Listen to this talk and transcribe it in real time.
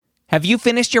Have you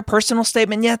finished your personal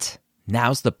statement yet?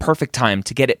 Now's the perfect time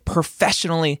to get it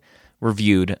professionally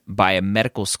reviewed by a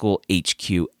medical school HQ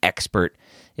expert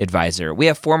advisor. We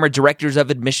have former directors of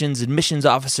admissions, admissions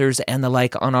officers, and the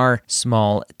like on our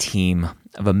small team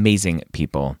of amazing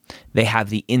people. They have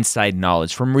the inside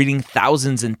knowledge from reading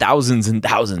thousands and thousands and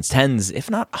thousands, tens, if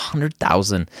not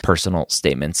 100,000 personal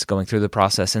statements, going through the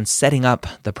process and setting up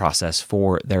the process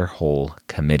for their whole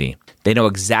committee. They know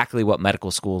exactly what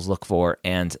medical schools look for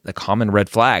and the common red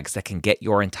flags that can get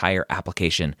your entire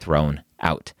application thrown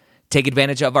out. Take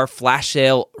advantage of our flash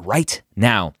sale right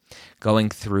now, going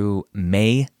through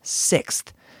May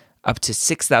 6th, up to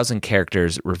 6,000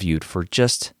 characters reviewed for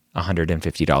just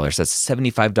 $150. That's a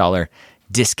 $75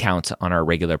 discount on our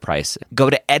regular price. Go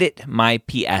to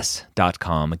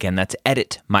editmyps.com. Again, that's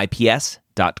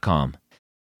editmyps.com.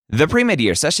 The Pre-Med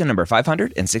Year, session number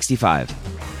 565.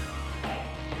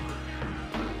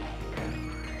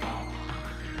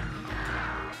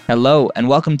 Hello, and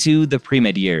welcome to the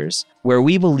Pre-Med Years, where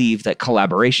we believe that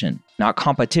collaboration, not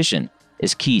competition,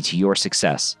 is key to your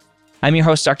success. I'm your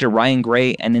host, Dr. Ryan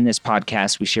Gray, and in this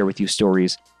podcast, we share with you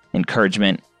stories,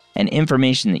 encouragement, and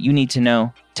information that you need to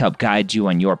know to help guide you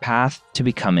on your path to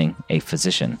becoming a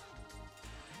physician.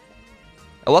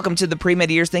 Welcome to the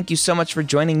Pre-Med Years. Thank you so much for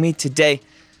joining me today.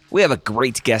 We have a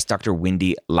great guest, Dr.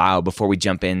 Wendy Lau. Before we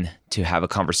jump in to have a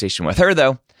conversation with her,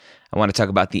 though, I want to talk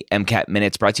about the MCAT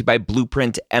Minutes brought to you by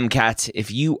Blueprint MCAT. If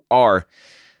you are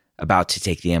about to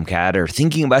take the MCAT or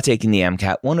thinking about taking the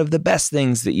MCAT, one of the best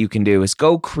things that you can do is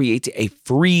go create a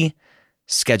free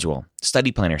schedule,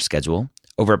 study planner schedule,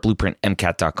 over at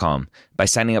blueprintmcat.com. By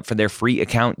signing up for their free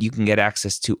account, you can get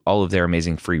access to all of their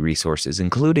amazing free resources,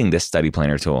 including this study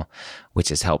planner tool, which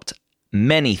has helped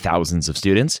many thousands of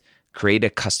students create a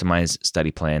customized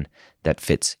study plan that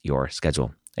fits your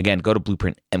schedule. Again, go to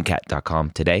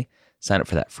blueprintmcat.com today, sign up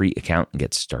for that free account, and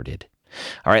get started.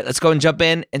 All right, let's go and jump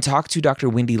in and talk to Dr.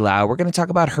 Wendy Lau. We're going to talk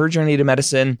about her journey to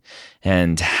medicine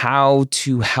and how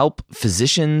to help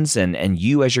physicians and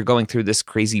you as you're going through this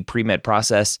crazy pre-med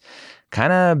process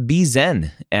kind of be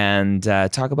zen and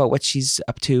talk about what she's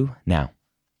up to now.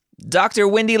 Dr.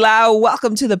 Wendy Lau,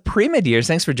 welcome to the Pre-Med Years.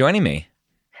 Thanks for joining me.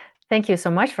 Thank you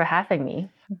so much for having me.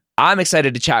 I'm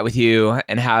excited to chat with you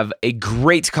and have a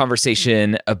great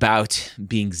conversation about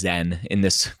being zen in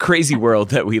this crazy world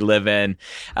that we live in.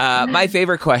 My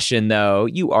favorite question, though,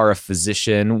 you are a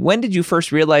physician. When did you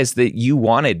first realize that you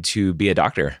wanted to be a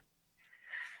doctor?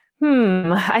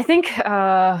 I think,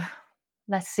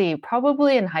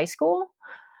 probably in high school.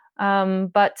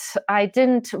 But I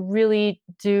didn't really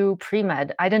do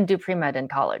pre-med. I didn't do pre-med in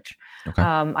college. Okay.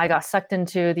 I got sucked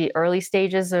into the early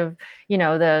stages of,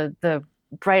 the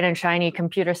bright and shiny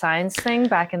computer science thing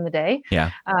back in the day.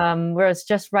 Yeah. Where it's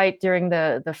just right during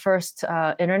the first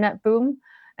internet boom.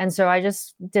 And so I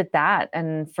just did that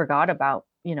and forgot about,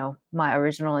 my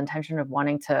original intention of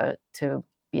wanting to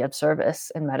be of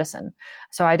service in medicine.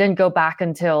 So I didn't go back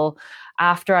until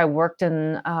after I worked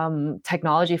in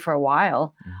technology for a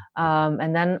while.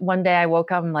 And then one day I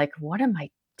woke up, I'm like, what am I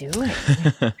doing?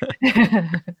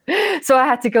 So I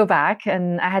had to go back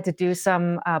and I had to do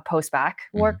some post-bac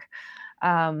work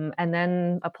and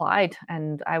then applied.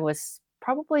 And I was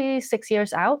probably 6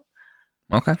 years out.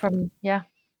 Okay. Yeah.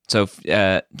 So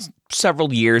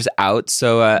several years out.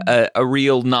 So a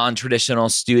real non-traditional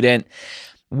student.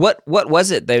 What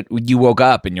was it that you woke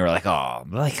up and you were like, oh,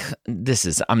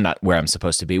 I'm not where I'm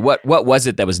supposed to be? What was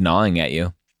it that was gnawing at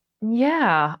you?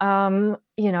 Yeah.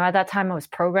 At that time I was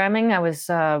programming. I was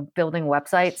building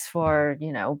websites for,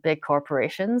 big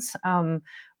corporations,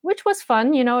 which was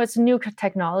fun. It's new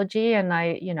technology and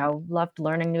I, loved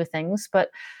learning new things.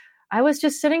 But I was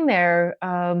just sitting there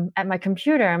at my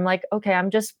computer. I'm like, okay,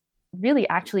 I'm just really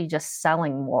actually just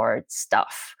selling more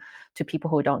stuff to people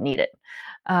who don't need it.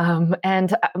 And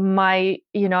then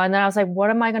I was like, what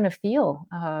am I going to feel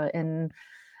in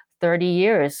 30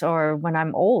 years or when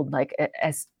I'm old? Like,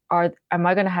 am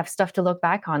I going to have stuff to look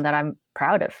back on that I'm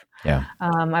proud of? Yeah.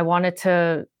 I wanted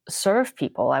to serve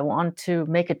people. I want to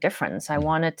make a difference. I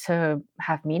wanted to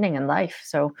have meaning in life.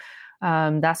 So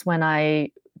that's when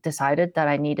I decided that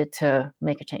I needed to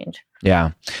make a change.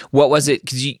 Yeah. What was it?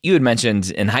 Because you had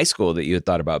mentioned in high school that you had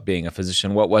thought about being a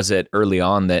physician. What was it early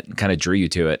on that kind of drew you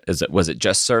to it? Was it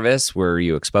just service? Were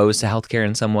you exposed to healthcare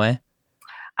in some way?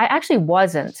 I actually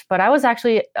wasn't, but I was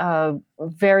actually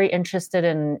very interested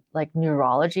in like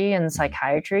neurology and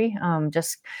psychiatry,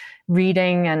 just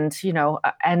reading and,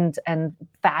 and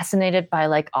fascinated by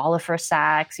like Oliver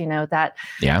Sacks,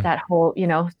 that whole,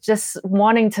 just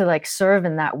wanting to like serve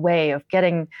in that way of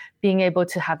being able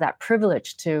to have that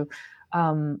privilege to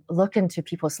look into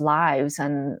people's lives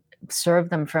and serve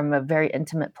them from a very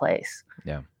intimate place.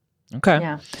 Yeah. Okay.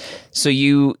 Yeah. So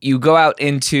you go out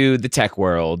into the tech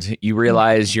world, you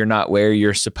realize you're not where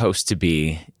you're supposed to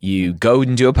be. You go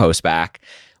and do a postbac.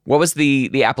 What was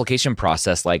the application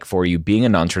process like for you being a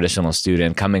non-traditional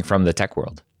student coming from the tech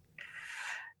world?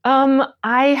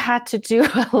 I had to do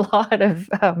a lot of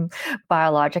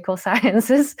biological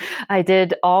sciences. I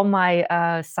did all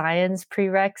my science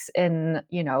prereqs in,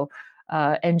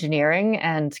 engineering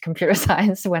and computer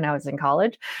science when I was in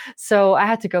college. So I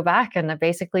had to go back and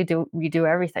basically redo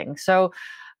everything. So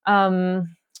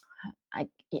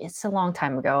it's a long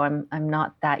time ago. I'm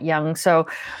not that young. So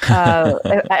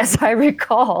as I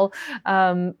recall,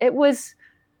 it was.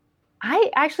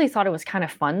 I actually thought it was kind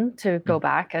of fun to go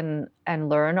back and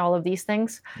learn all of these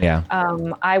things. Yeah.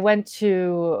 I went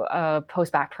to a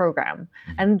post-bac program,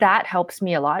 and that helps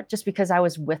me a lot just because I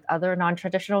was with other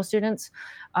non-traditional students,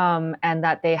 and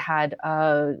that they had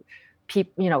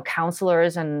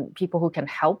counselors and people who can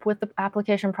help with the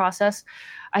application process.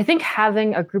 I think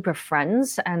having a group of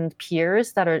friends and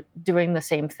peers that are doing the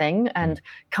same thing and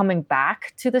coming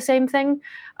back to the same thing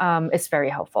is very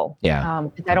helpful. Yeah.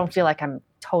 I don't feel like I'm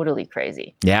totally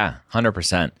crazy. Yeah,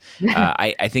 100%.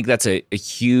 I think that's a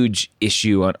huge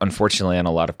issue, unfortunately, on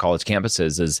a lot of college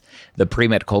campuses is the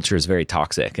pre-med culture is very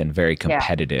toxic and very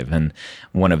competitive. Yeah. And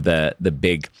one of the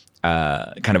big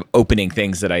kind of opening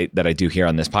things that I do here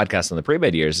on this podcast on the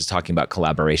pre-med years is talking about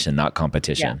collaboration, not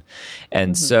competition. Yeah.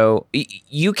 And so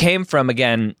you came from,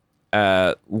 again,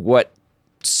 what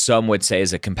some would say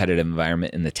is a competitive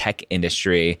environment in the tech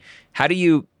industry. How do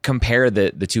you compare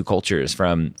the two cultures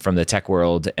from the tech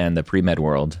world and the pre-med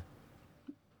world?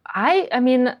 I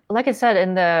mean, like I said,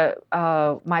 in the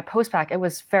my post-bac, it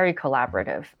was very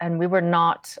collaborative, and we were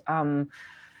not,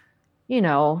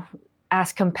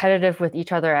 as competitive with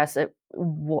each other as it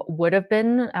would have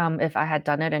been if I had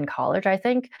done it in college, I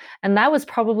think. And that was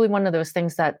probably one of those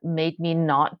things that made me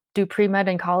not do pre-med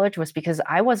in college, was because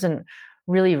I wasn't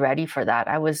really ready for that.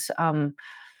 I was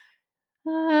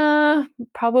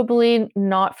probably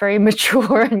not very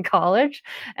mature in college,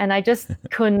 and I just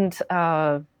couldn't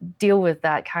deal with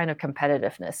that kind of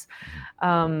competitiveness.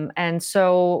 And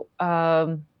so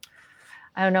I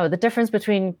don't know, the difference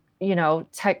between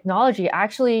technology,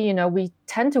 actually, we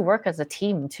tend to work as a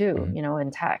team too,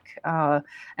 in tech.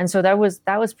 And so that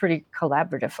was pretty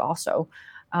collaborative also.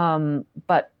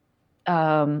 But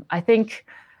I think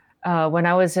when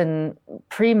I was in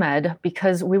pre-med,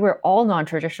 because we were all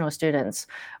non-traditional students,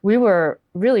 we were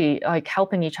really like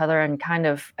helping each other and kind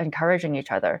of encouraging each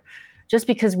other, just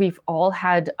because we've all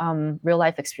had real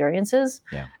life experiences.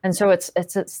 Yeah. And so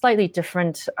it's a slightly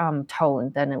different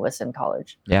tone than it was in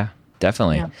college. Yeah.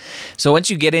 Definitely. Yeah. So once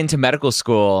you get into medical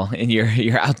school and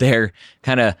you're out there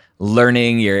kind of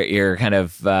learning, you're kind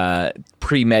of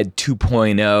pre-med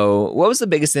 2.0, what was the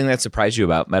biggest thing that surprised you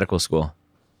about medical school?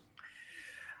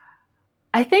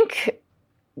 I think,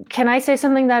 can I say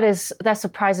something that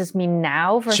surprises me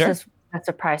now versus that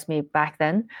surprised me back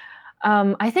then?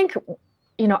 I think,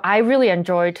 I really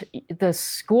enjoyed the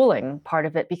schooling part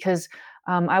of it because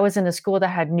I was in a school that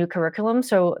had new curriculum,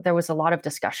 so there was a lot of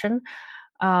discussion.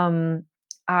 I'm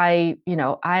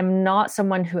not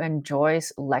someone who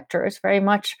enjoys lectures very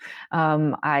much.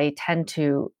 I tend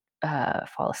to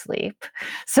fall asleep.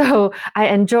 So I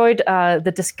enjoyed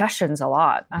the discussions a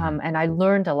lot. And I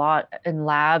learned a lot in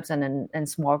labs and in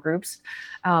small groups.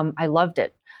 I loved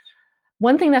it.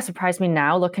 One thing that surprised me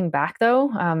now, looking back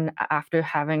though, after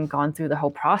having gone through the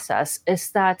whole process, is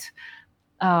that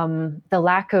the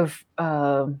lack of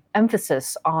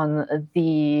emphasis on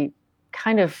the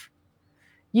kind of,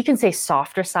 you can say,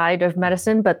 softer side of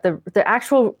medicine, but the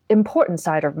actual important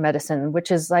side of medicine,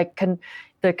 which is like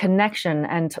the connection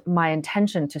and my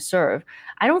intention to serve.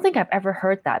 I don't think I've ever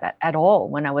heard that at all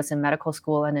when I was in medical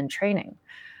school and in training.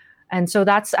 And so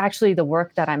that's actually the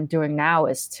work that I'm doing now,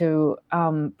 is to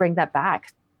bring that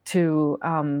back to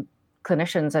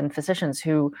clinicians and physicians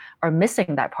who are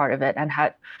missing that part of it and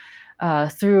had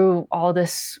through all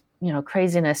this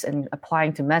craziness and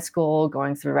applying to med school,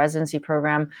 going through residency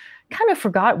program, kind of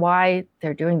forgot why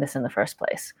they're doing this in the first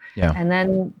place. Yeah. And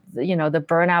then, the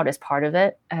burnout is part of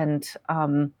it. And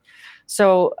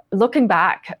so looking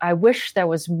back, I wish there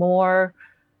was more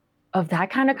of that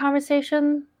kind of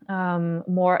conversation,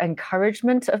 more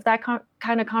encouragement of that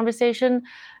kind of conversation,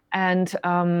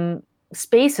 and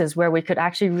spaces where we could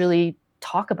actually really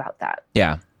talk about that.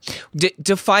 Yeah.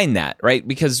 Define that, right?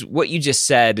 Because what you just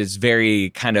said is very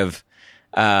kind of,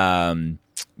 I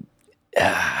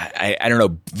don't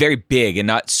know, very big and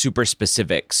not super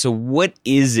specific. So what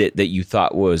is it that you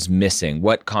thought was missing?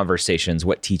 What conversations,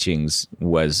 what teachings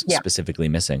was specifically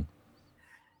missing?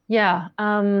 Yeah.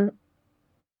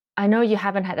 I know you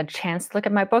haven't had a chance to look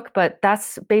at my book, but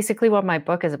that's basically what my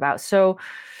book is about. So,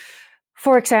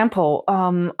 for example,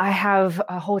 I have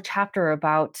a whole chapter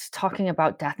about talking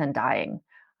about death and dying.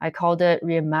 I called it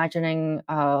Reimagining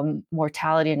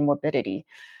Mortality and Morbidity.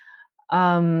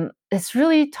 It's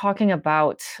really talking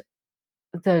about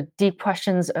the deep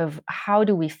questions of how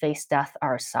do we face death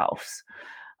ourselves,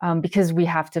 because we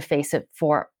have to face it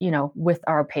with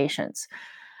our patients.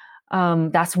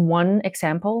 That's one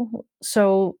example.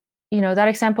 So, that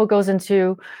example goes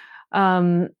into,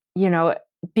 um, you know,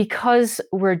 because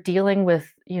we're dealing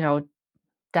with,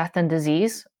 death and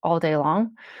disease all day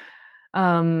long,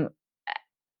 um,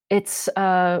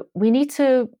 we need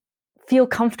to feel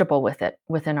comfortable with it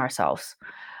within ourselves.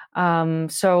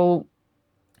 So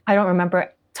I don't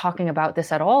remember talking about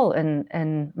this at all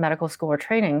in medical school or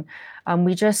training.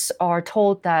 We just are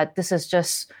told that this is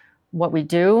just what we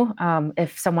do.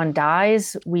 If someone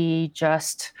dies, we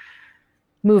just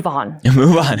move on.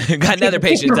 Move on. Got another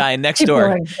patient dying next door.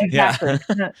 Going. Exactly.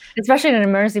 Yeah. Especially in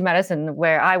emergency medicine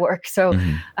where I work. So,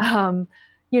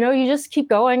 you just keep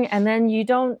going, and then you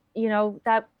don't,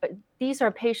 that these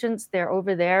are patients, they're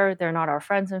over there, they're not our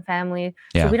friends and family.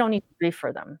 So we don't need to grieve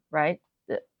for them, right?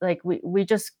 Like we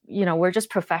just, we're just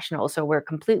professionals. So we're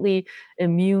completely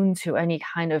immune to any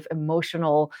kind of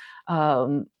emotional,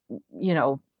 any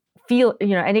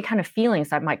kind of feelings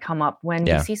that might come up when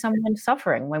we see someone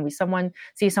suffering, when we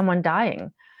see someone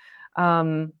dying.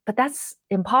 But that's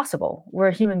impossible.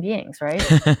 We're human beings, right?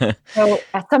 So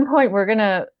at some point we're going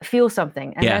to feel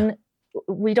something, and then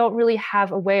we don't really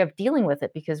have a way of dealing with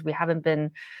it because we haven't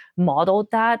been modeled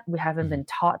that. We haven't been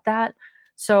taught that.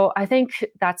 So I think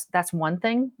that's one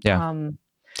thing. Yeah.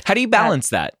 How do you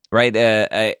balance that? Right.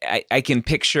 I can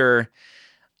picture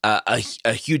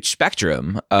a huge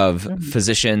spectrum of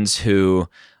physicians who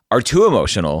are too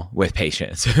emotional with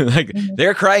patients. Like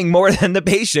they're crying more than the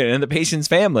patient and the patient's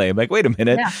family. I'm like, wait a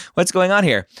minute, what's going on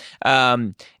here?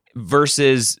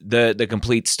 Versus the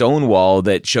complete stonewall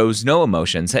that shows no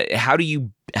emotions. How do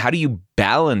you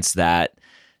balance that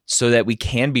so that we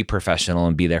can be professional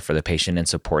and be there for the patient and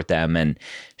support them and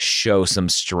show some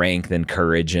strength and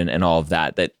courage and all of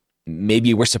that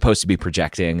maybe we're supposed to be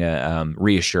projecting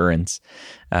reassurance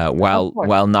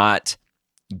while not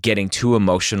getting too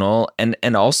emotional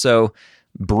and also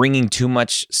bringing too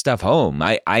much stuff home.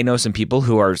 I know some people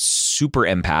who are super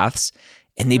empaths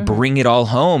and they bring it all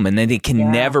home and then they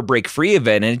can never break free of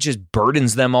it, and it just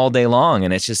burdens them all day long.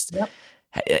 And it's just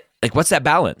like, what's that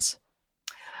balance?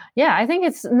 Yeah, I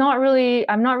think I'm not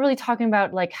really talking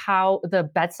about like how the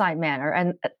bedside manner,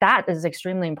 and that is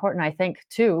extremely important, I think,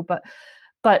 too.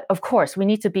 But of course, we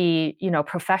need to be,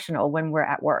 professional when we're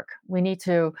at work. We need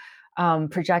to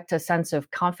project a sense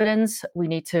of confidence. We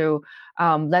need to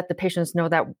let the patients know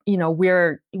that, we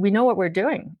know what we're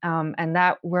doing, and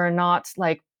that we're not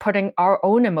like putting our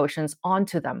own emotions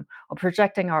onto them or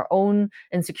projecting our own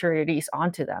insecurities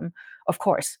onto them, of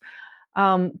course.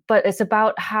 But it's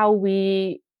about how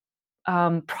we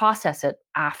process it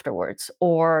afterwards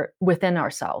or within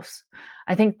ourselves.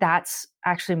 I think that's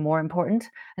actually more important,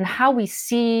 and how we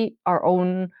see our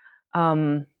own,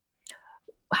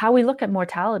 how we look at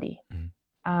mortality.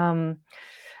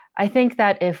 I think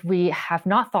that if we have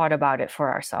not thought about it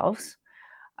for ourselves,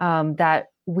 that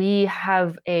we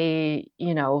have a,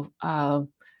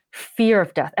 fear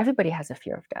of death. Everybody has a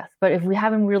fear of death, but if we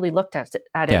haven't really looked at it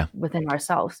within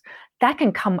ourselves, that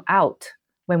can come out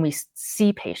when we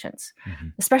see patients,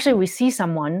 especially if we see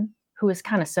someone who is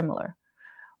kind of similar,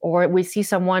 or we see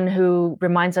someone who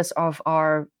reminds us of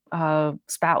our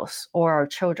spouse or our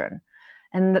children.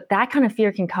 And that kind of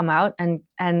fear can come out, and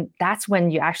that's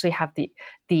when you actually have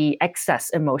the excess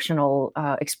emotional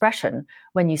expression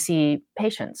when you see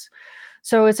patients.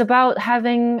 So it's about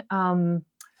having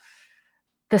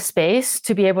the space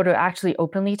to be able to actually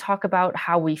openly talk about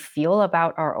how we feel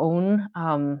about our own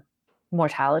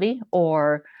mortality,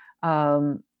 or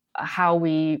how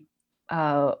we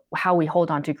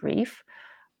hold on to grief,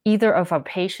 either of our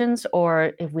patients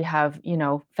or if we have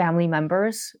family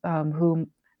members who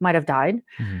might have died.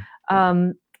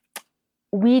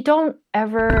 We don't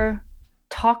ever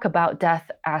talk about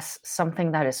death as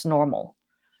something that is normal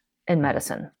in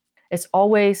medicine. It's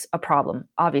always a problem.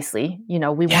 Obviously, we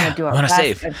want to do our best.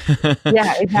 Save.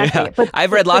 Yeah, exactly. But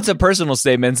I've read lots of personal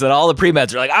statements that all the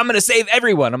pre-meds are like, I'm going to save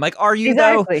everyone. I'm like, are you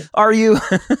though? Are you?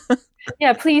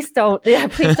 Yeah, please don't. Yeah,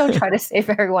 please don't try to save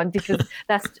everyone, because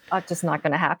that's just not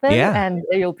going to happen. Yeah. And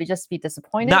you'll just be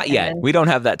disappointed. Not yet. We don't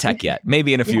have that tech yet.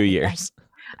 Maybe in a few years.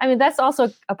 I mean, that's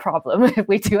also a problem if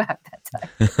we do have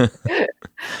that time.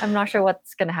 I'm not sure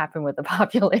what's going to happen with the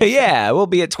population. Yeah, we'll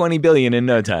be at 20 billion in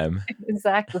no time.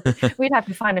 Exactly. We'd have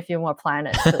to find a few more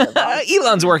planets to live on.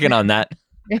 Elon's working on that.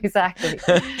 Exactly.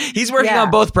 He's working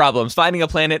on both problems, finding a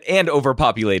planet and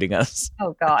overpopulating us.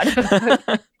 Oh,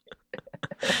 God.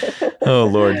 Oh,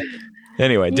 Lord.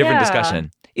 Anyway, different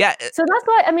discussion. Yeah. So that's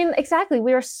why, I mean, exactly.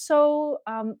 We are so,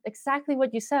 exactly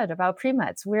what you said about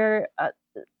pre-meds. We're,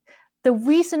 the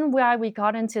reason why we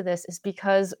got into this is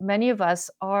because many of us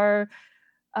are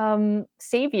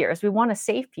saviors. We want to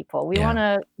save people. We want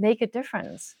to make a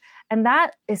difference. And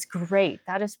that is great.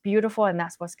 That is beautiful. And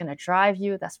that's what's going to drive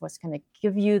you. That's what's going to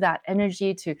give you that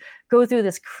energy to go through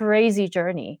this crazy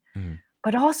journey.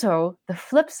 But also the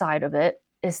flip side of it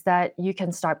is that you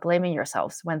can start blaming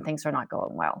yourselves when things are not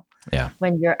going well. Yeah.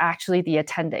 When you're actually the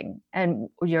attending and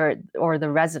or the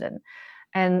resident.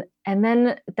 And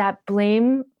then that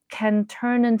blame can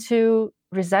turn into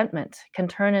resentment, can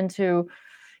turn into,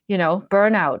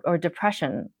 burnout or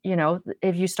depression,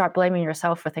 if you start blaming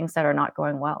yourself for things that are not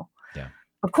going well. Yeah.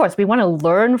 Of course, we want to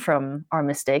learn from our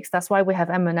mistakes. That's why we have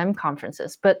M&M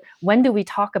conferences. But when do we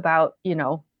talk about,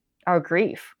 our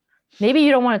grief? Maybe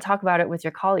you don't want to talk about it with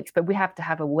your colleagues, but we have to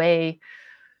have a way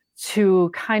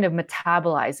to kind of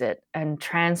metabolize it and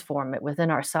transform it within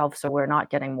ourselves so we're not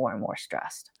getting more and more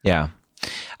stressed. Yeah.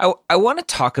 I want to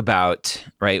talk about,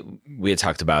 right, we had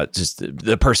talked about just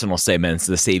the personal statements,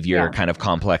 the savior kind of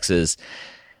complexes.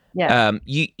 Yeah.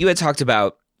 You had talked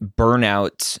about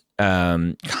burnout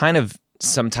kind of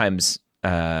sometimes,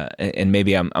 and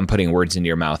maybe I'm putting words into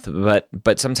your mouth,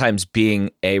 but sometimes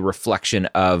being a reflection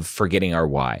of forgetting our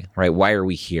why, right? Why are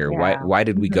we here? Why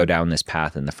did we go down this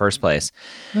path in the first place?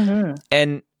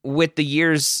 And with the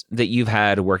years that you've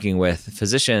had working with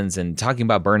physicians and talking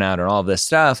about burnout and all of this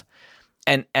stuff,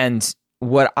 and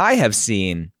what I have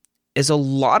seen is a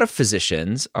lot of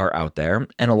physicians are out there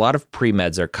and a lot of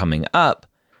pre-meds are coming up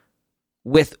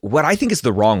with what I think is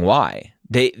the wrong why.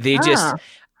 They just,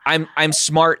 I'm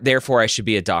smart, therefore I should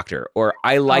be a doctor. Or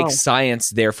I like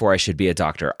science, therefore I should be a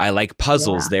doctor. I like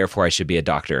puzzles, therefore I should be a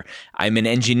doctor. I'm an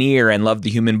engineer and love the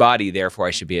human body, therefore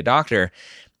I should be a doctor.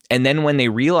 And then when they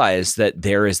realize that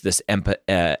there is this kind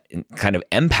of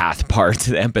empath part,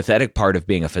 the empathetic part of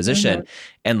being a physician,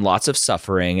 and lots of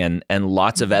suffering and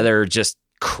lots of other just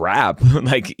crap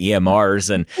like EMRs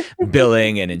and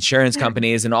billing and insurance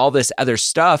companies and all this other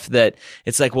stuff, that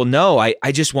it's like, well, no,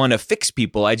 I just want to fix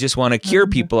people. I just want to cure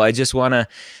people. I just want to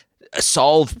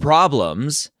solve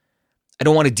problems. I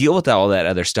don't want to deal with all that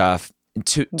other stuff.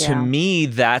 To me,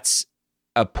 that's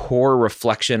a poor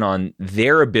reflection on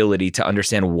their ability to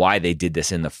understand why they did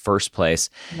this in the first place.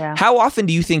 Yeah. How often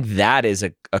do you think that is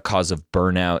a cause of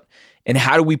burnout? And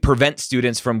how do we prevent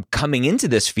students from coming into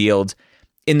this field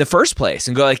in the first place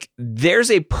and go like,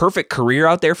 there's a perfect career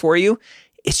out there for you.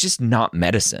 It's just not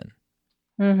medicine.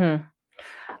 I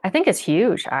think it's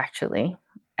huge, actually.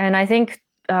 And I think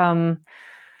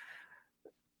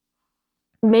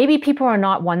maybe people are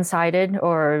not one-sided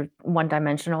or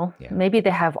one-dimensional. Yeah. Maybe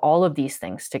they have all of these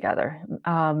things together.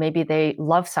 Maybe they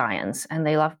love science and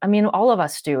all of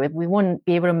us do. We wouldn't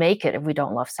be able to make it if we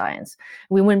don't love science.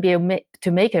 We wouldn't be able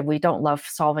to make it if we don't love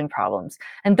solving problems.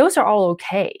 And those are all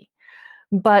okay.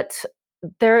 But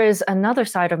there is another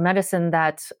side of medicine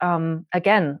that,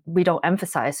 again, we don't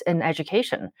emphasize in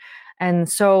education. And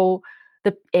so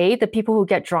the people who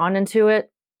get drawn into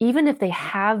it, even if they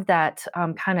have that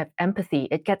kind of empathy,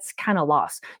 it gets kind of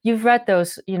lost. You've read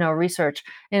those, research,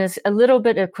 and it's a little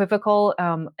bit equivocal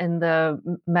in the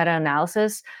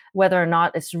meta-analysis, whether or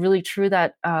not it's really true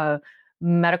that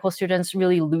medical students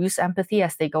really lose empathy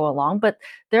as they go along. But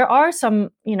there are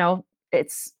some,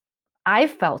 I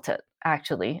felt it,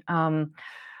 actually.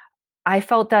 I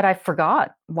felt that I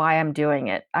forgot why I'm doing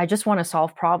it. I just want to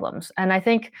solve problems. And I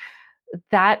think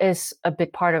that is a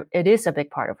big part of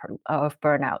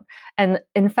burnout. And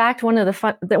in fact, one of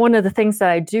the things that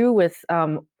I do with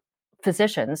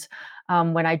physicians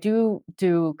when I do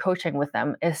coaching with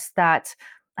them is that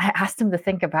I ask them to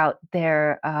think about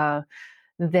their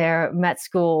med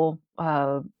school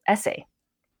essay.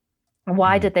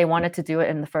 Why did they want to do it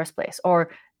in the first place?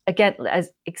 Or again,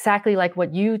 as exactly like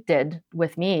what you did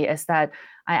with me, is that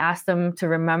I asked them to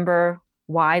remember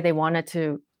why they wanted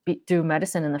to do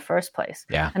medicine in the first place.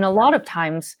 Yeah. And a lot of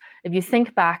times, if you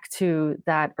think back to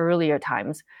that earlier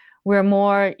times, we're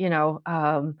more,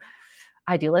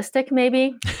 idealistic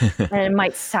maybe, and it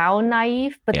might sound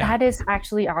naive, but that is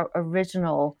actually our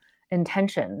original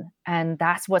intention. And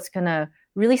that's what's going to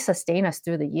really sustain us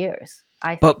through the years,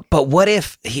 I think. But what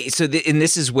if, and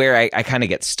this is where I kind of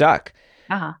get stuck.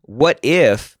 What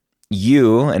if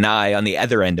you and I on the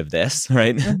other end of this,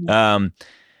 right? Mm-hmm.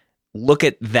 Look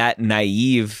at that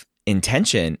naive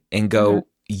intention and go, Mm-hmm.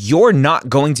 you're not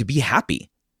going to be happy.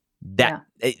 That,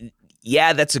 Yeah.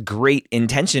 yeah, that's a great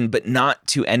intention, but not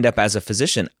to end up as a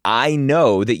physician. I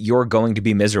know that you're going to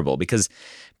be miserable because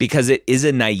it is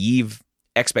a naive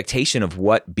expectation of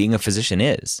what being a physician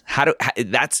is. How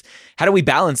do we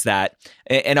balance that?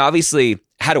 And obviously,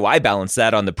 how do I balance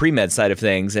that on the pre-med side of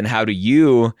things? And how do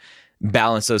you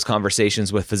balance those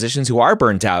conversations with physicians who are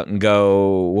burnt out and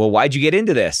go, well, why'd you get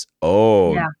into this?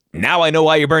 Oh, Yeah. now I know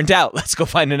why you're burnt out. Let's go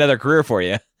find another career for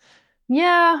you.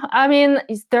 Yeah. I mean,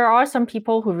 there are some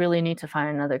people who really need to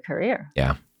find another career.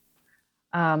 Yeah.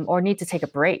 Or need to take a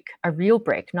break, a real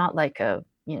break, not like a,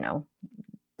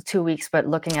 2 weeks, but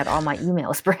looking at all my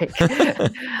emails break.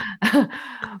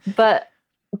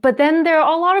 But then there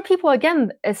are a lot of people,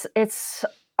 again, it's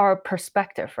our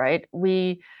perspective, right?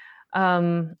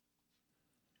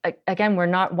 Again, we're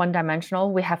not one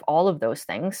dimensional. We have all of those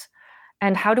things.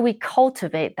 And how do we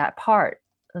cultivate that part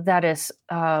that is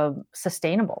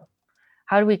sustainable?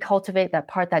 How do we cultivate that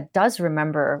part that does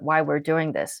remember why we're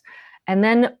doing this? And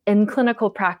then in clinical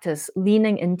practice,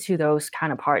 leaning into those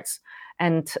kind of parts.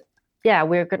 And yeah,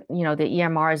 we're good. The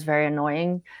EMR is very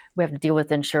annoying. We have to deal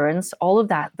with insurance, all of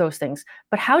that, those things.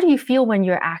 But how do you feel when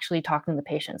you're actually talking to the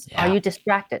patients? Yeah. Are you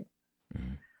distracted?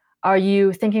 Mm. Are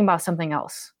you thinking about something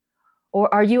else?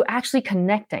 Or are you actually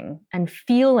connecting and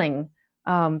feeling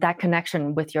that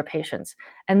connection with your patients?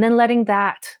 And then letting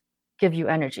that give you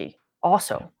energy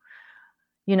also.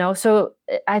 So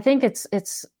I think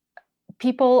it's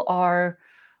people are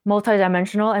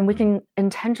multidimensional, and we can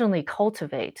intentionally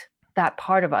cultivate that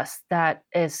part of us that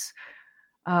is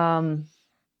the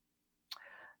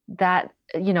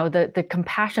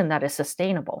compassion that is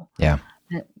sustainable. Yeah.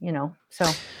 So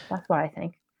that's what I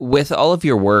think. With all of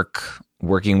your work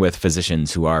working with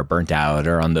physicians who are burnt out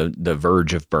or on the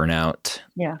verge of burnout,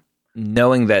 Yeah.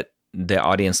 knowing that the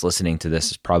audience listening to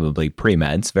this is probably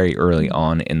pre-meds very early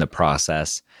on in the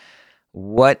process,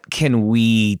 what can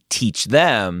we teach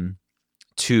them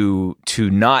to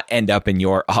not end up in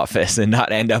your office and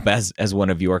not end up as one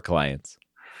of your clients?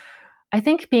 I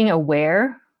think being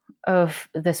aware of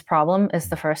this problem is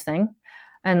the first thing,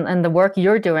 and the work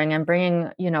you're doing and bringing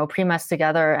pre-meds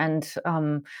together and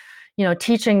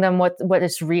teaching them what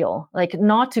is real, like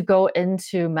not to go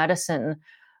into medicine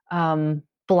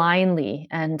blindly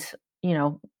and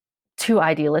too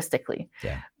idealistically,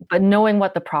 Yeah. but knowing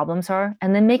what the problems are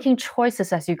and then making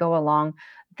choices as you go along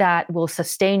that will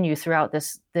sustain you throughout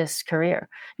this career.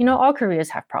 All careers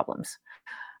have problems.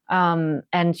 And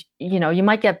you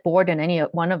might get bored in any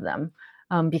one of them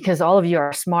because all of you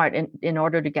are smart in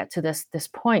order to get to this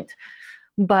point.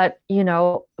 But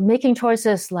making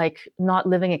choices like not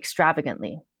living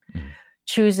extravagantly,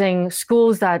 choosing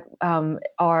schools that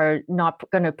are not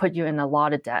going to put you in a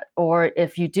lot of debt, or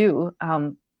if you do,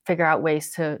 figure out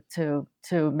ways to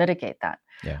mitigate that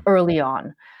early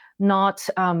on. Not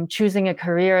choosing a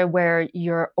career where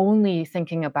you're only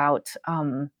thinking about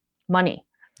money.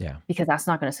 Yeah. Because that's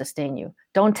not going to sustain you.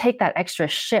 Don't take that extra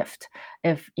shift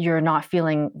if you're not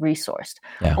feeling resourced.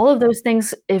 Yeah. All of those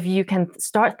things, if you can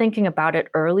start thinking about it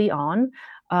early on,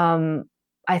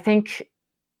 I think,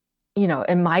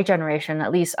 in my generation,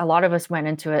 at least, a lot of us went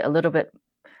into it a little bit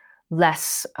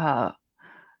less, at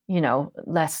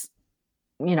least,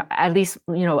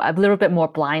 a little bit more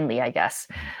blindly, I guess.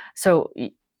 So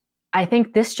I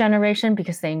think this generation,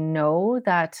 because they know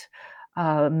that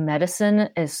medicine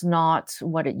is not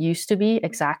what it used to be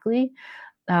exactly,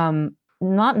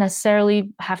 not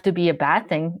necessarily have to be a bad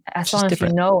thing as It's long just as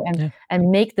different. you know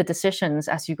and make the decisions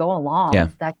as you go along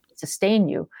that sustain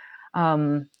you.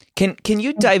 Can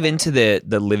you dive into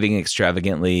the living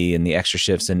extravagantly and the extra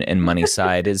shifts and money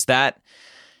side? Is that,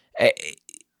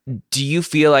 do you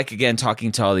feel like, again,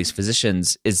 talking to all these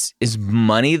physicians, is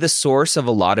money the source of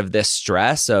a lot of this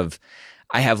stress of,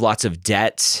 I have lots of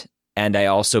debt and I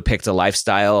also picked a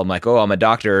lifestyle. I'm like, oh, I'm a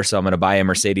doctor, so I'm going to buy a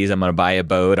Mercedes. I'm going to buy a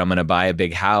boat. I'm going to buy a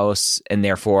big house. And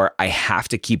therefore I have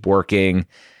to keep working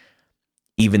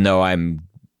even though I'm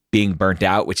being burnt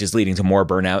out, which is leading to more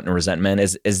burnout and resentment.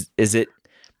 Is that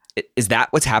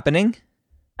what's happening?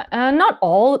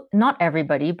 Not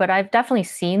everybody, but I've definitely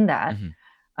seen that.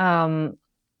 Mm-hmm.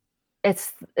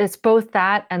 It's both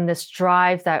that and this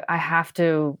drive that I have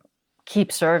to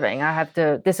keep serving.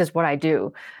 This is what I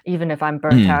do, even if I'm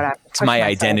burnt out. It's my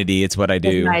identity. It's what I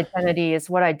do. My identity is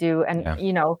what I do. And,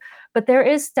 but there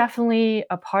is definitely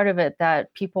a part of it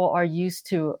that people are used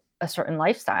to a certain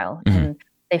lifestyle and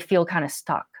they feel kind of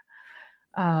stuck.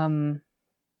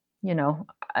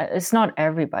 it's not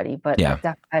everybody, but Yeah.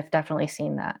 I've definitely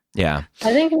seen that. Yeah.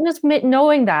 I think just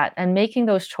knowing that and making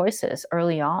those choices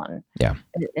early on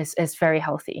is very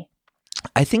healthy.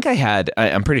 I think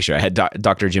I'm pretty sure I had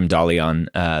Dr. Jim Dolly on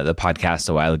the podcast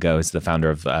a while ago. He's the founder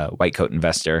of White Coat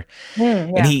Investor.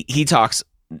 And he talks,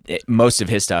 most of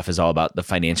his stuff is all about the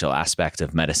financial aspect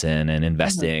of medicine and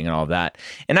investing and all of that.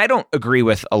 And I don't agree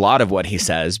with a lot of what he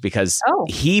says because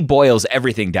he boils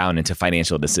everything down into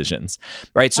financial decisions,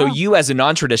 right? So you as a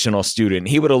non-traditional student,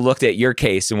 he would have looked at your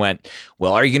case and went,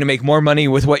 well, are you going to make more money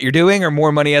with what you're doing or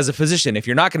more money as a physician? If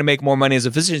you're not going to make more money as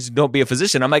a physician, don't be a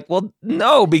physician. I'm like, well,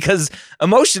 no, because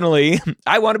emotionally,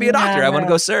 I want to be a doctor. I want to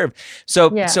go serve. So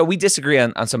we disagree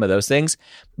on some of those things,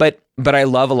 but I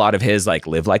love a lot of his, like,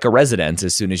 live like a resident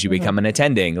as soon as you become an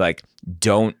attending. Like,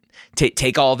 don't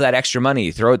take all of that extra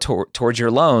money, throw it towards your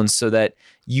loans so that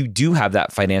you do have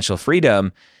that financial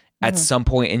freedom at some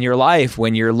point in your life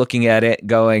when you're looking at it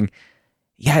going,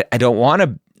 yeah, I don't want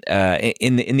to,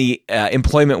 in the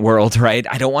employment world, right?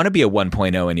 I don't want to be a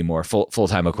 1.0 anymore,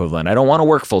 full-time equivalent. I don't want to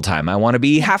work full-time. I want to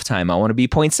be half-time. I want to be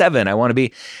 0.7. I want to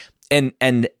be,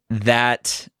 and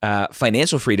that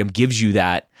financial freedom gives you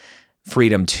that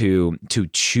freedom to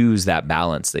choose that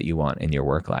balance that you want in your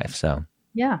work life. So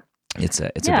it's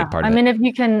a big part of it. I mean, if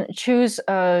you can choose,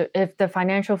 if the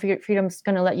financial freedom is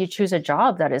going to let you choose a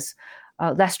job that is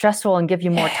less stressful and give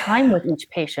you more time with each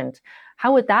patient,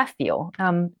 how would that feel?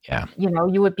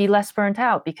 You would be less burnt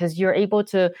out because you're able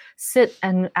to sit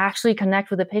and actually connect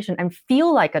with the patient and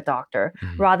feel like a doctor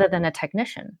rather than a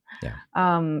technician.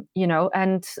 And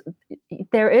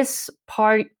there is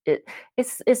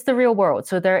it's the real world.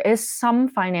 So there is some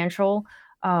financial,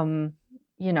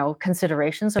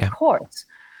 considerations, of course,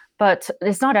 but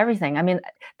it's not everything. I mean,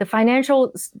 the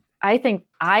financial,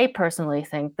 I personally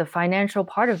think the financial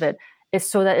part of it is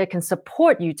so that it can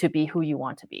support you to be who you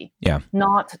want to be.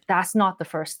 That's not the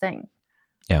first thing.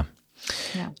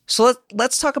 So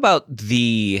let's talk about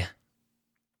the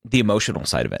emotional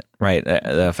side of it, right?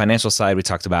 The financial side, we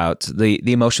talked about the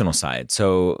emotional side.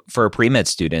 So for a pre-med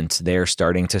student, they're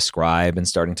starting to scribe and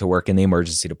starting to work in the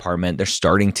emergency department. They're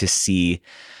starting to see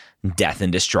death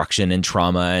and destruction and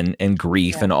trauma and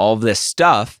grief and all of this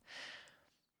stuff.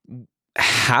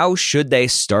 How should they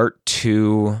start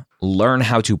to learn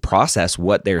how to process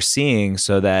what they're seeing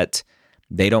so that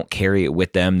they don't carry it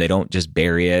with them? They don't just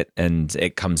bury it and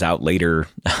it comes out later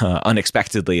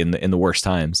unexpectedly in the worst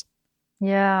times.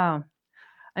 Yeah.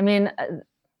 I mean,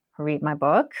 read my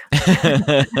book. Read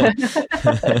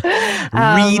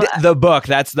the book.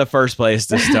 That's the first place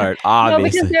to start,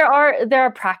 obviously. No, because there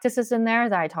are practices in there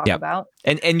that I talk about.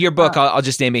 And your book, I'll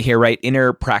just name it here, right?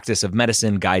 Inner Practice of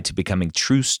Medicine, Guide to Becoming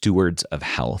True Stewards of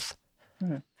Health.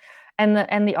 And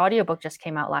the audiobook just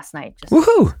came out last night.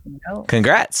 Woohoo!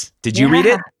 Congrats. Did you read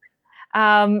it?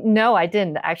 No, I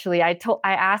didn't actually. I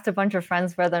asked a bunch of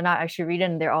friends whether or not I should read it,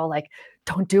 and they're all like,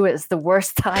 "Don't do it. It's the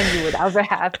worst time you would ever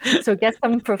have." So get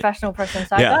some professional person.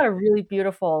 So I got a really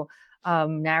beautiful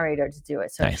narrator to do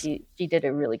it. So nice. she did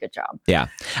a really good job. Yeah.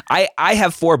 I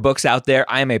have 4 books out there.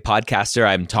 I am a podcaster.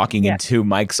 I'm talking into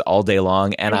mics all day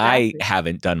long, and I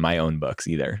haven't done my own books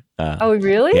either. Oh,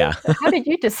 really? Yeah. How did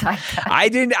you decide that?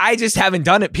 I just haven't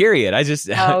done it, period. I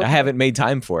haven't made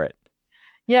time for it.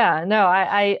 Yeah, no,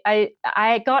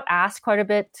 I got asked quite a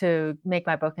bit to make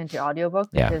my book into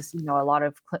audiobook because, a lot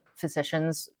of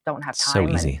physicians don't have time. So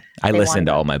easy. I listen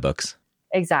to all my books.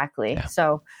 Exactly.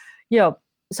 Yeah.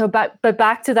 So, but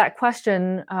back to that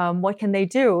question, what can they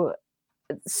do?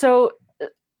 So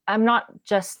I'm not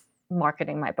just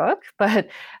marketing my book, but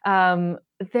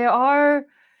there are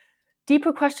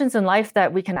deeper questions in life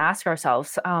that we can ask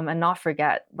ourselves and not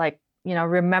forget, like,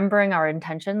 remembering our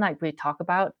intention, like we talked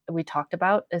about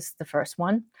is the first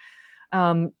one.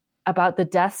 About the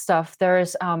death stuff,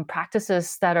 there's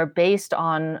practices that are based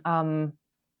on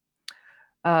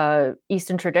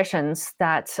Eastern traditions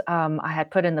that I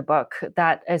had put in the book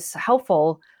that is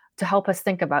helpful to help us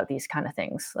think about these kind of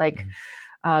things, like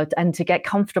and to get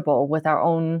comfortable with our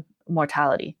own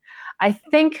mortality. I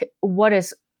think what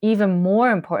is even more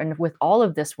important with all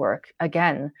of this work,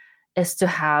 again, is to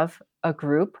have a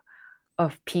group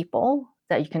of people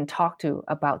that you can talk to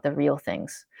about the real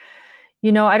things.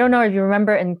 I don't know if you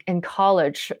remember in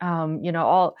college, when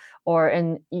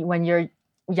you're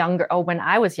younger, or when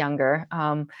I was younger,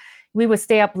 we would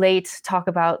stay up late, talk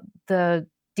about the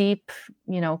deep,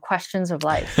 questions of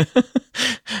life.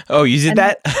 Oh, you did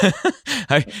that?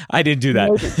 I didn't do that.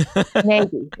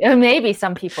 Maybe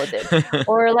some people did.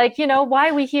 Or like, why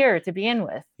are we here to begin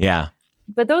with? Yeah.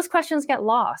 But those questions get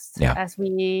lost as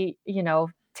we,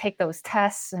 take those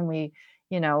tests and we,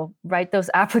 write those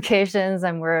applications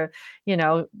and we're,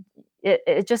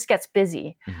 it just gets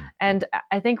busy. And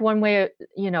I think one way,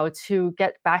 to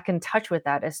get back in touch with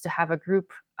that is to have a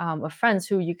group of friends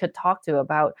who you could talk to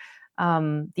about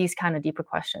these kind of deeper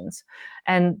questions.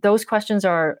 And those questions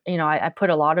are, I put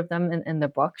a lot of them in the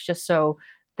book just so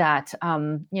that,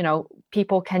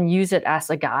 people can use it as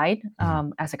a guide,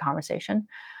 as a conversation.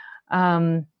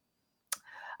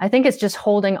 I think it's just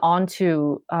holding on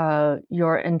to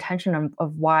your intention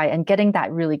of why, and getting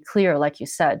that really clear, like you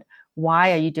said.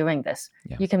 Why are you doing this?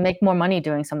 Yeah. You can make more money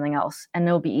doing something else and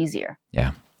it'll be easier.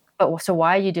 Yeah. But so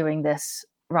why are you doing this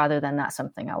rather than that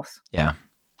something else? Yeah.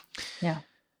 Yeah.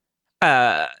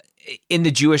 In the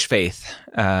Jewish faith,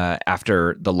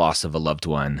 after the loss of a loved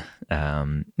one,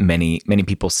 many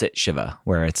people sit Shiva,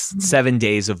 where it's 7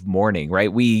 days of mourning, right?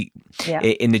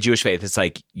 In the Jewish faith, it's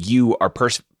like you are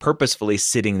purposefully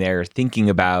sitting there thinking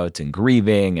about and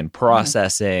grieving and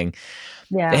processing.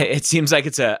 Yeah. It seems like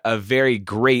it's a very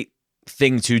great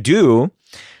thing to do,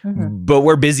 but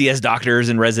we're busy as doctors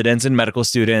and residents and medical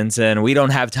students, and we don't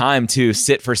have time to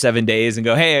sit for 7 days and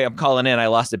go, hey, I'm calling in. I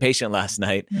lost a patient last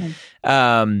night.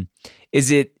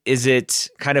 Is it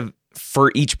kind of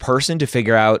for each person to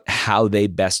figure out how they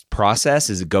best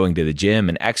process? Is it going to the gym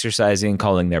and exercising,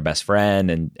 calling their best friend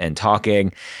and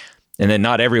talking? And then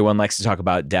not everyone likes to talk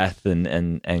about death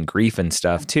and grief and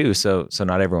stuff too. So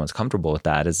not everyone's comfortable with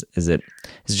that. Is it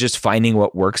just finding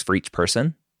what works for each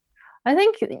person? I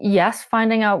think, yes,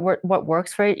 finding out what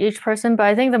works for each person. But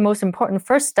I think the most important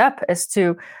first step is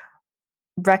to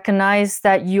recognize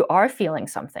that you are feeling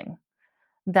something,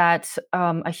 that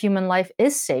a human life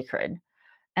is sacred.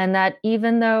 And that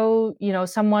even though,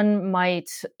 someone might,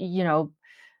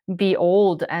 be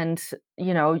old and,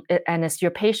 and it's your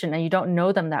patient and you don't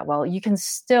know them that well, you can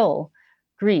still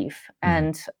grieve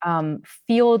and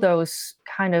feel those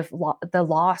kind of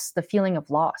the feeling of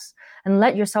loss, and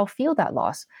let yourself feel that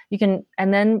loss. You can,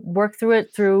 and then work through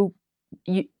it through,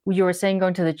 you were saying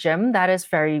going to the gym. That is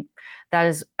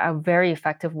a very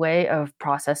effective way of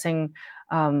processing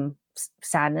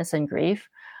sadness and grief.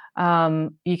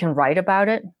 You can write about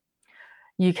it.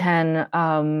 You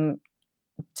can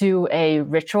do a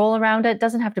ritual around it. It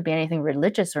doesn't have to be anything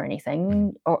religious or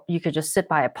anything. Or you could just sit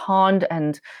by a pond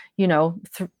and,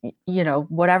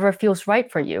 whatever feels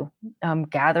right for you.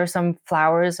 Gather some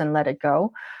flowers and let it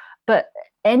go. But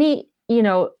any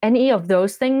of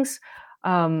those things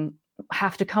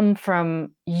have to come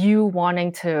from you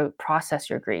wanting to process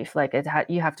your grief. Like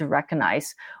you have to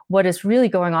recognize what is really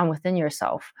going on within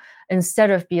yourself, instead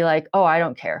of be like, oh, I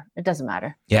don't care, it doesn't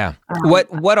matter. Yeah.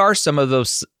 What are some of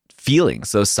those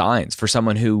feelings, those signs for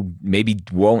someone who maybe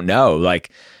won't know?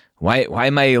 Like, why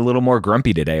am I a little more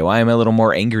grumpy today? Why am I a little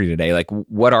more angry today? Like,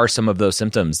 what are some of those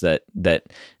symptoms that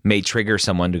may trigger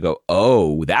someone to go,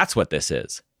 oh, that's what this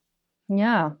is?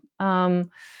 Yeah.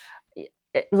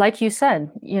 Like you said,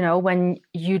 when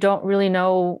you don't really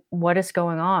know what is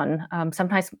going on,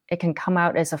 sometimes it can come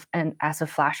out as a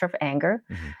flash of anger.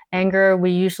 Anger, we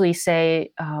usually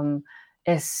say,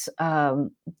 is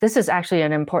this is actually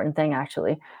an important thing.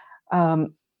 Actually,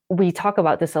 we talk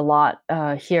about this a lot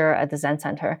here at the Zen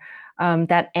Center.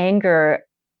 That anger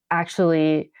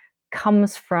actually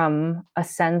comes from a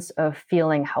sense of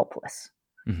feeling helpless.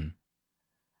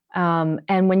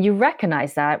 And when you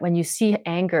recognize that, when you see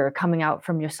anger coming out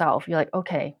from yourself, you're like,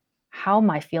 okay, how am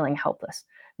I feeling helpless?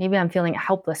 Maybe I'm feeling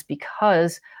helpless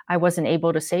because I wasn't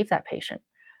able to save that patient,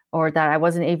 or that I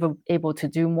wasn't able to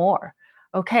do more.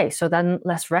 Okay, so then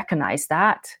let's recognize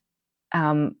that.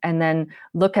 And then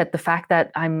look at the fact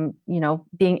that I'm,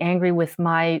 being angry with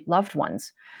my loved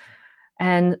ones.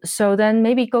 And so then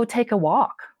maybe go take a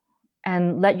walk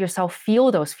and let yourself feel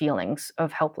those feelings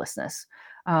of helplessness.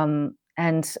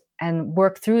 And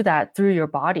work through that through your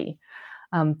body.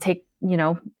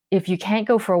 If you can't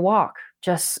go for a walk,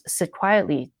 just sit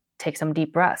quietly, take some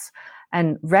deep breaths,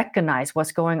 and recognize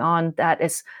what's going on. That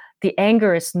is, the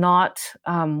anger is not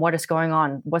what is going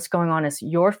on. What's going on is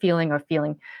your feeling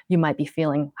you might be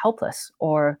feeling helpless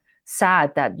or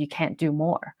sad that you can't do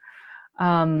more.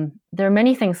 There are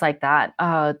many things like that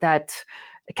that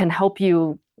can help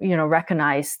you,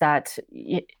 recognize that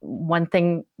one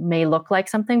thing may look like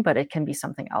something, but it can be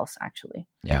something else, actually.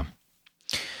 Yeah.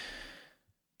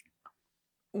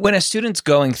 When a student's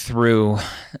going through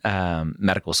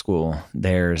medical school,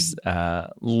 there's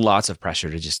lots of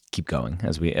pressure to just keep going,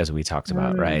 as we talked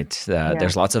about, right?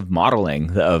 There's lots of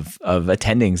modeling of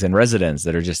attendings and residents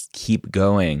that are just keep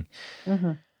going.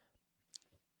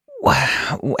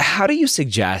 How do you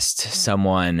suggest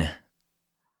someone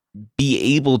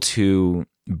be able to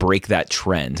break that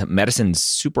trend. Medicine's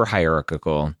super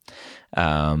hierarchical.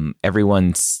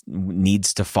 Everyone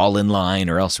needs to fall in line,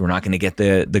 or else we're not going to get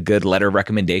the good letter of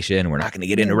recommendation. We're not going to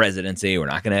get into residency. We're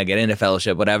not going to get into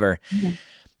fellowship, whatever.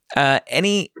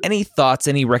 Any thoughts,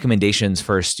 any recommendations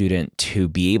for a student to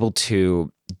be able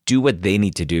to do what they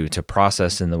need to do to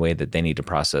process in the way that they need to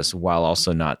process, while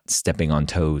also not stepping on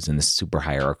toes in this super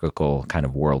hierarchical kind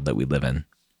of world that we live in?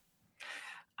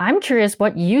 I'm curious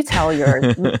what you tell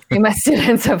your pre-med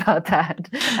students about that.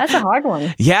 That's a hard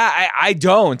one. Yeah, I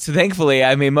don't. Thankfully,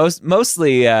 I mean,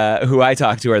 mostly who I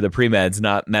talk to are the pre-meds,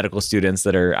 not medical students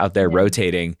that are out there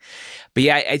rotating. But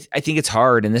yeah, I think it's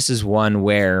hard, and this is one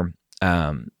where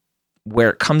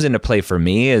it comes into play for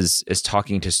me is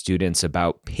talking to students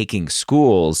about picking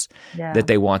schools that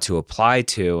they want to apply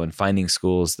to, and finding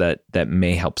schools that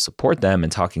may help support them,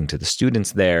 and talking to the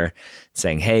students there,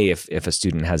 saying, hey, if a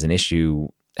student has an issue,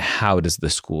 how does the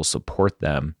school support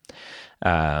them?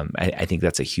 I think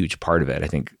that's a huge part of it. I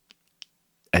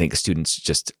think students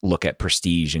just look at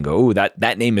prestige and go, oh,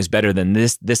 that name is better than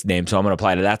this name, so I'm going to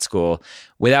apply to that school,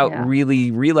 without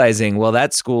really realizing, well,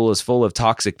 that school is full of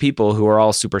toxic people who are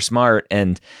all super smart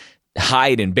and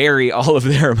hide and bury all of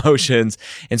their emotions.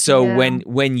 And so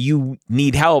when you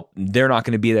need help, they're not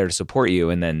going to be there to support you.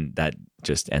 And then that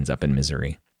just ends up in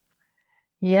misery.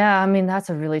 Yeah, I mean, that's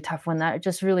a really tough one. That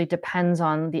just really depends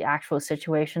on the actual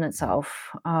situation itself.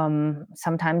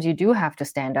 Sometimes you do have to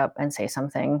stand up and say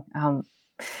something.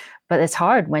 But it's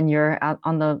hard when you're out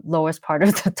on the lowest part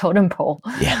of the totem pole.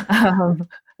 Yeah.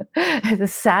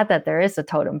 It's sad that there is a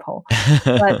totem pole.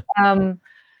 But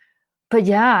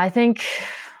yeah, I think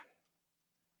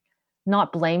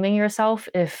not blaming yourself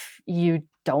if you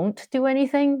don't do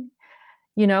anything.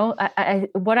 You know,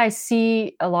 what I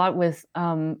see a lot with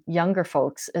younger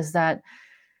folks is that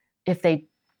if they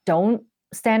don't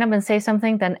stand up and say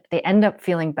something, then they end up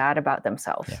feeling bad about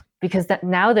themselves, because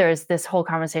now there's this whole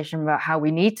conversation about how we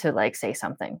need to like say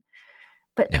something,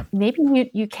 but maybe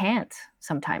you can't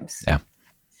sometimes. Yeah.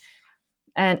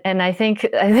 And I think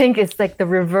it's like the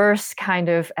reverse kind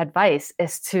of advice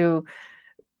is to,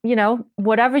 you know,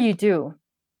 whatever you do,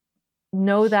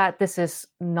 know that this is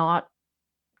not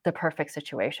the perfect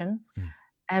situation,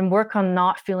 and work on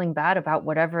not feeling bad about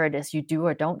whatever it is you do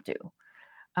or don't do.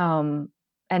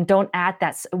 And don't add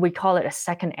that, we call it a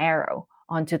second arrow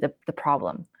onto the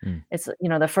problem. It's, you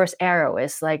know, the first arrow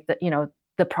is like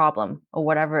the problem or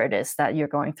whatever it is that you're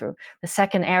going through. The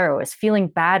second arrow is feeling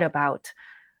bad about,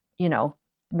 you know,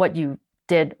 what you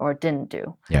did or didn't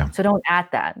do. Yeah. So don't add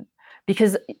that,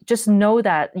 because just know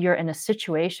that you're in a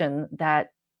situation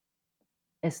that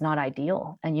is not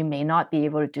ideal, and you may not be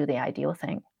able to do the ideal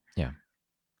thing. Yeah.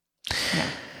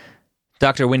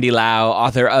 Dr. Wendy Lau,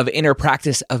 author of Inner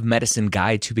Practice of Medicine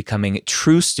Guide to Becoming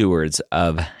True Stewards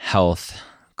of Health.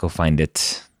 Go find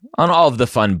it on all of the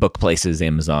fun book places,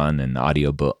 Amazon and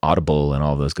Audible and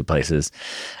all those good places.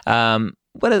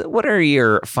 What are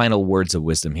your final words of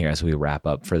wisdom here as we wrap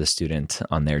up for the student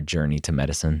on their journey to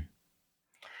medicine?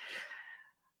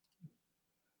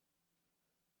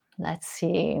 Let's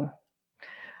see.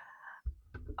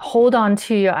 Hold on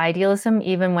to your idealism,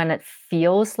 even when it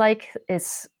feels like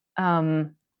it's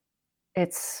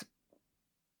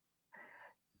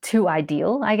too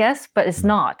ideal, I guess, but it's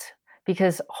not,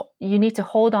 because you need to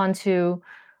hold on to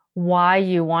why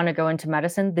you want to go into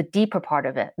medicine, the deeper part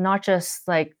of it, not just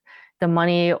like the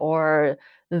money or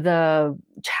the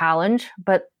challenge,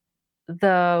 but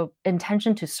the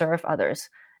intention to serve others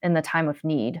in the time of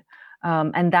need.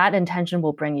 And that intention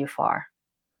will bring you far.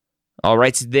 All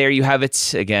right, so there you have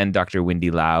it. Again, Dr.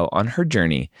 Wendy Lau on her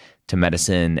journey to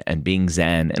medicine and being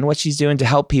Zen, and what she's doing to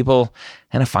help people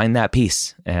and to find that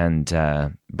peace and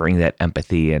bring that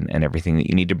empathy and everything that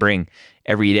you need to bring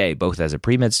every day, both as a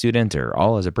pre-med student or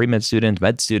all as a pre-med student,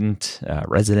 med student,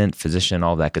 resident, physician,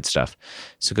 all that good stuff.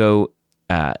 So go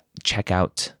check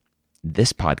out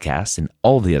this podcast and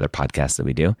all the other podcasts that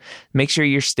we do. Make sure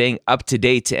you're staying up to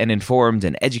date and informed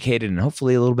and educated and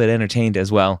hopefully a little bit entertained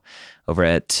as well over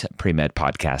at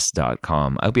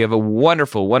premedpodcast.com. I hope you have a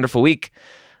wonderful, wonderful week.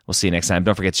 We'll see you next time.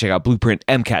 Don't forget to check out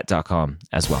blueprintmcat.com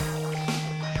as well.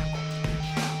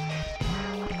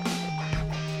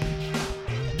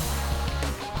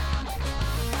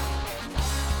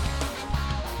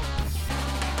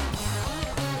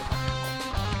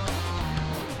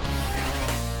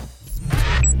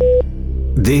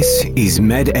 This is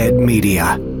MedEd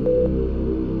Media.